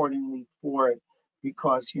charge accordingly for it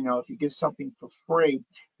because, you know, if you give something for free,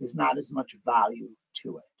 there's not as much value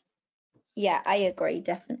to it. Yeah, I agree,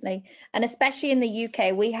 definitely. And especially in the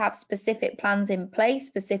UK, we have specific plans in place,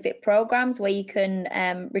 specific programs where you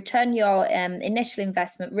can return your initial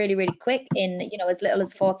investment really, really quick in, as little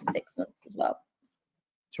as 4 to 6 months as well.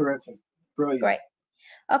 Terrific. Brilliant. Great.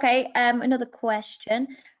 Okay, another question.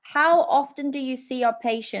 How often do you see your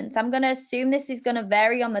patients? I'm going to assume this is going to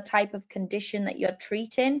vary on the type of condition that you're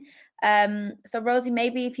treating. So Rosie,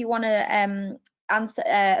 maybe if you want to answer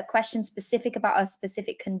a question specific about a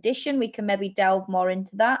specific condition, we can maybe delve more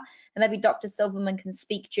into that. And maybe Dr. Silverman can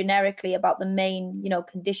speak generically about the main,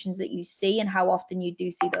 conditions that you see and how often you do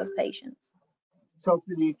see those patients. So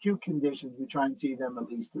for the acute conditions, we try and see them at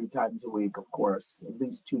least 3 times a week, of course, at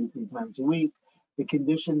least 2 to 3 times a week. The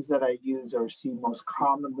conditions that I use or see most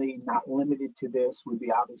commonly, not limited to this, would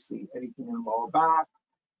be obviously anything in the lower back,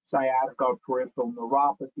 sciatica, peripheral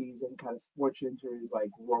neuropathies, any kind of sports injuries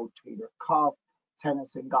like rotator cuff,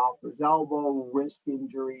 tennis and golfer's elbow, wrist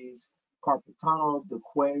injuries, carpal tunnel, de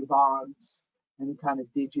Quervain's, any kind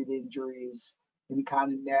of digit injuries, any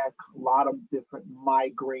kind of neck, a lot of different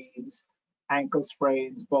migraines, ankle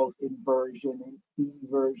sprains, both inversion and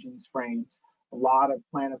eversion sprains, a lot of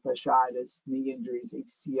plantar fasciitis, knee injuries,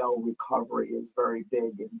 ACL recovery is very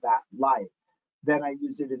big in that light. Then I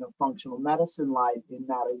use it in a functional medicine light in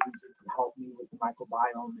that I use it to help me with the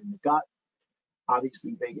microbiome in the gut,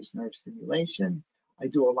 obviously vagus nerve stimulation. I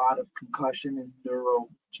do a lot of concussion and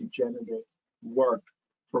neurodegenerative work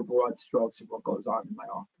for broad strokes of what goes on in my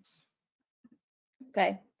office.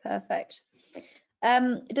 Okay, perfect.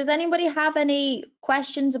 Does anybody have any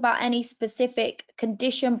questions about any specific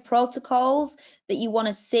condition protocols that you want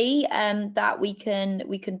to see that we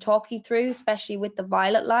can talk you through, especially with the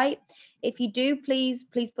violet light? If you do, please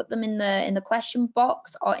put them in the question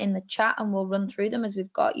box or in the chat, and we'll run through them as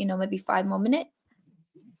we've got maybe 5 more minutes.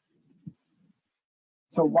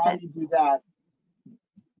 So while you do that,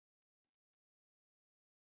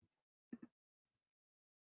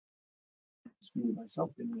 excuse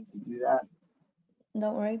myself, didn't mean to do that.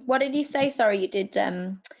 Don't worry. What did you say? Sorry, you did.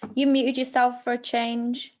 You muted yourself for a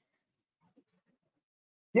change.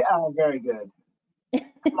 Yeah, very good.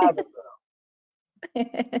 Clever girl.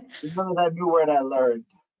 Remember that new word I learned?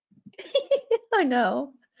 I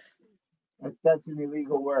know. That's an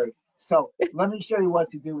illegal word. So let me show you what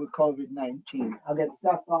to do with COVID-19. I'll get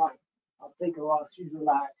Steph on. I'll take her off. She's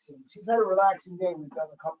relaxing. She's had a relaxing day. We've done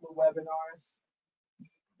a couple of webinars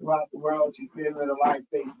throughout the world. She's been with a live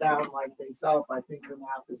face down, live face up. I think her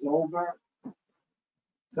nap is over.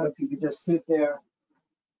 So if you could just sit there,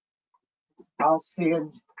 I'll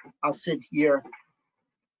stand, I'll sit here,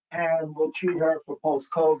 and we'll treat her for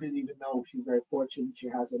post-COVID, even though she's very fortunate she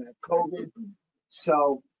hasn't had COVID.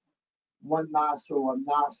 So one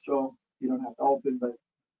nostril. You don't have to open, but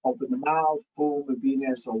open the mouth, boom, and be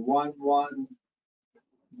there. So 1,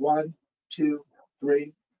 2,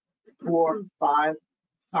 3, 4, 5.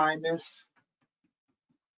 Thymus,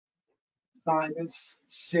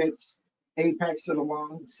 6. Apex of the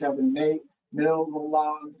lung, 7 and 8. Middle of the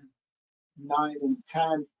lung, 9 and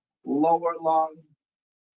 10. Lower lung,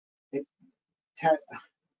 10,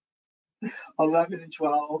 11 and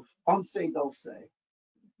 12. Don't say.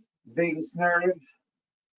 Vagus nerve,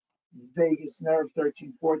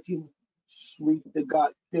 13, 14. sweep the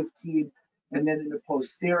gut, 15. And then in the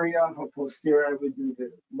posterior, I would do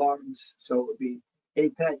the lungs. So it would be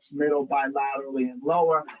apex, middle, bilaterally, and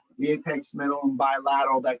lower. The apex, middle, and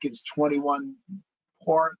bilateral, that gives 21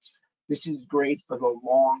 parts. This is great for the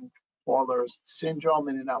long haulers syndrome.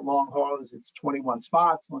 And in that long haulers, it's 21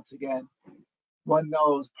 spots. Once again, one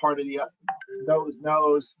nose, part of the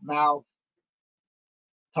nose, mouth,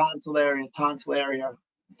 tonsil area,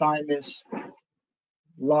 thymus,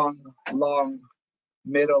 lung,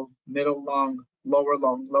 middle lung, lower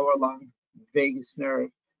lung, vagus nerve,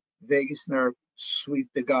 sweep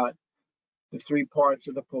the gut. The 3 parts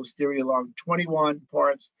of the posterior lung, 21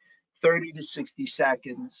 parts, 30 to 60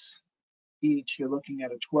 seconds each. You're looking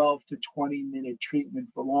at a 12 to 20 minute treatment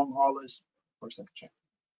for long haulers. For second check.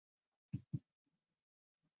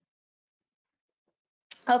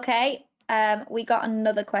 Okay, we got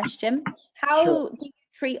another question. How Sure. do you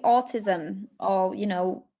treat autism, or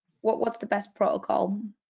what's the best protocol?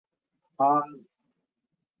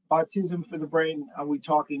 Autism for the brain, are we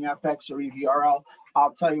talking FX or EVRL?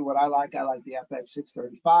 I'll tell you what I like. I like the FX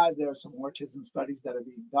 635. There are some autism studies that are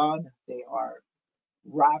being done. They are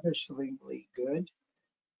ravishingly good.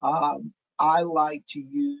 I like to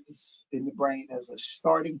use in the brain as a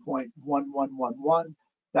starting point 1111.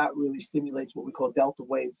 That really stimulates what we call delta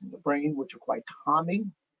waves in the brain, which are quite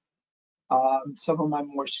calming. Some of my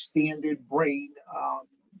more standard brain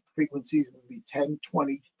frequencies would be 10,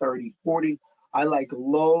 20, 30, 40. I like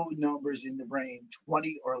low numbers in the brain.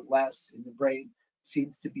 20 or less in the brain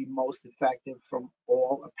seems to be most effective from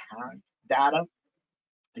all apparent data.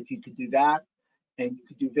 If you could do that, and you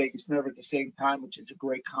could do vagus nerve at the same time, which is a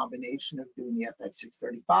great combination of doing the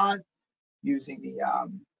FX635, using the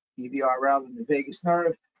EVRL and the vagus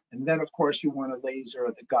nerve. And then, of course, you want to laser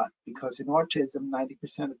the gut, because in autism,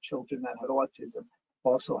 90% of children that had autism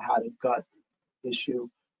also had a gut issue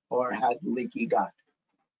or had leaky gut.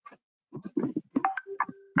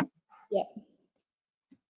 Yeah.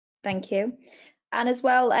 Thank you. And as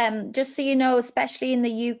well, just so you know, especially in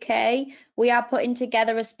the UK, we are putting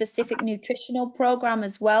together a specific nutritional program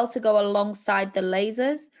as well to go alongside the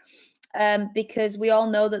lasers, because we all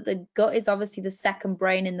know that the gut is obviously the second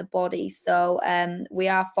brain in the body. So we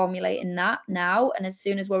are formulating that now, and as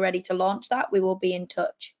soon as we're ready to launch that, we will be in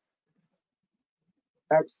touch.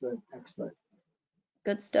 Excellent, excellent.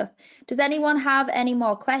 Good stuff. Does anyone have any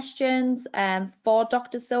more questions for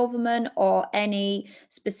Dr. Silverman, or any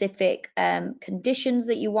specific conditions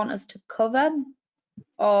that you want us to cover,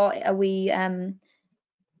 or are we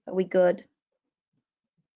good?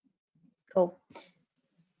 Cool.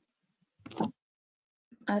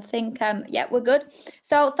 I think yeah, we're good.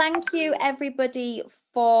 So thank you everybody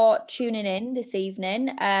for tuning in this evening.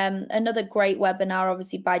 Another great webinar,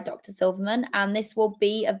 obviously, by Dr. Silverman, and this will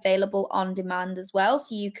be available on demand as well,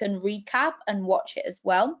 so you can recap and watch it as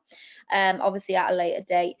well, obviously at a later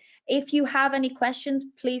date. If you have any questions,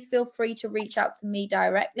 please feel free to reach out to me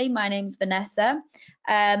directly. My name's Vanessa,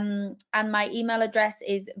 and my email address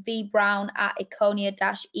is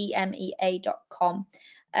vbrown@erchonia-emea.com.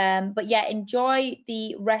 But yeah, enjoy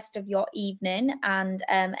the rest of your evening, and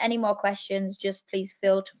any more questions, just please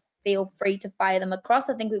feel free to fire them across.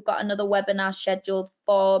 I think we've got another webinar scheduled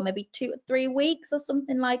for maybe 2 or 3 weeks or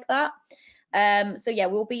something like that. So yeah,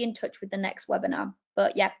 we'll be in touch with the next webinar.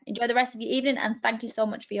 But yeah, enjoy the rest of your evening, and thank you so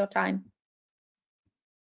much for your time.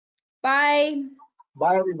 Bye.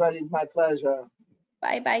 Bye, everybody. My pleasure.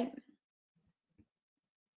 Bye.